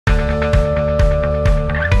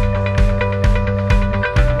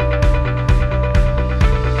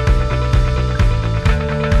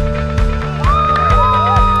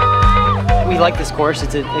like this course.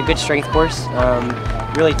 It's a good strength course.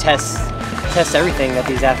 Really tests everything that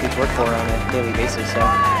these athletes work for on a daily basis. So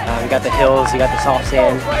you got the hills, you got the soft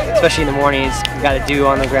sand, especially in the mornings. You got a dew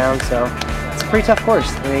on the ground, so it's a pretty tough course.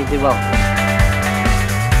 I mean, they did well.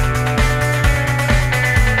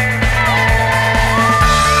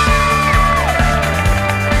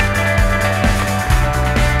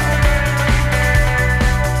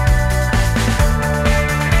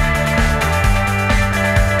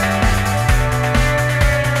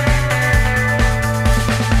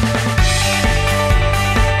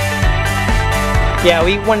 Yeah,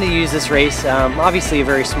 we wanted to use this race, obviously a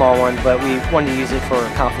very small one, but we wanted to use it for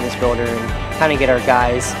a confidence builder and kind of get our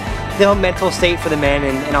guys, the mental state for the men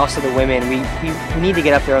and also the women. We need to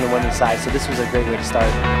get up there on the women's side, so this was a great way to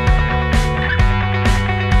start.